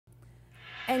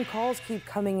And calls keep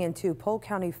coming into Polk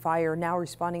County Fire, now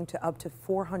responding to up to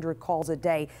 400 calls a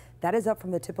day. That is up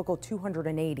from the typical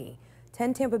 280.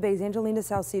 10 Tampa Bay's Angelina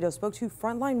Salcido spoke to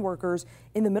frontline workers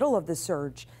in the middle of the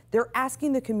surge. They're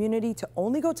asking the community to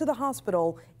only go to the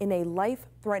hospital in a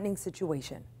life-threatening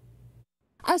situation.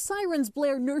 As sirens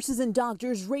blare, nurses and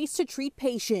doctors race to treat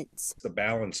patients. The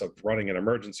balance of running an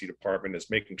emergency department is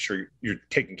making sure you're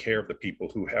taking care of the people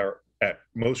who are at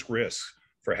most risk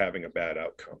for having a bad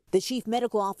outcome. The chief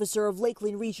medical officer of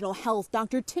Lakeland Regional Health,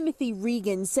 Dr. Timothy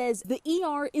Regan, says the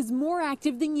ER is more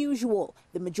active than usual.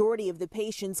 The majority of the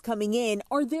patients coming in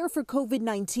are there for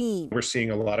COVID-19. We're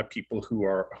seeing a lot of people who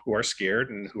are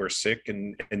scared and who are sick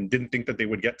and didn't think that they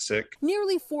would get sick.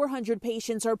 Nearly 400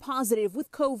 patients are positive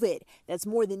with COVID. That's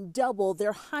more than double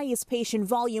their highest patient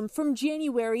volume from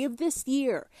January of this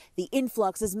year. The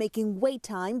influx is making wait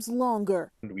times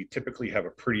longer. We typically have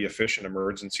a pretty efficient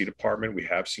emergency department. We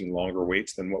have seen longer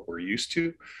waits than what we're used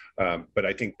to, but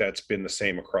I think that's been the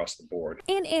same across the board.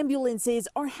 And ambulances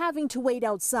are having to wait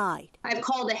outside. I've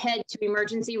called ahead to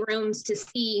emergency rooms to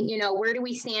see, where do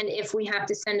we stand if we have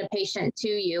to send a patient to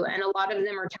you? And a lot of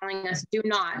them are telling us, do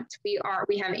not. We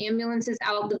have ambulances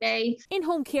out the bay.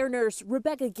 In-home care nurse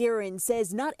Rebecca Guerin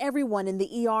says not everyone in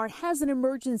the ER has an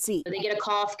emergency. They get a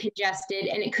cough, congested,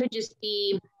 and it could just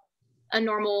be a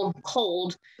normal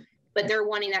cold, but they're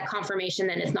wanting that confirmation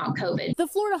that it's not COVID. The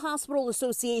Florida Hospital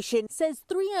Association says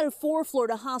 3 out of 4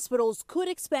 Florida hospitals could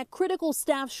expect critical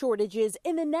staff shortages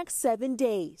in the next 7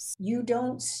 days. You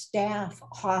don't staff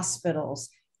hospitals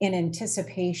in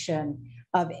anticipation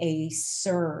of a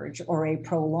surge or a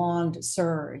prolonged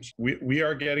surge. We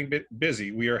are getting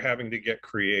busy. We are having to get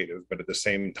creative, but at the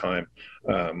same time,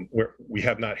 we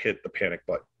have not hit the panic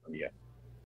button yet.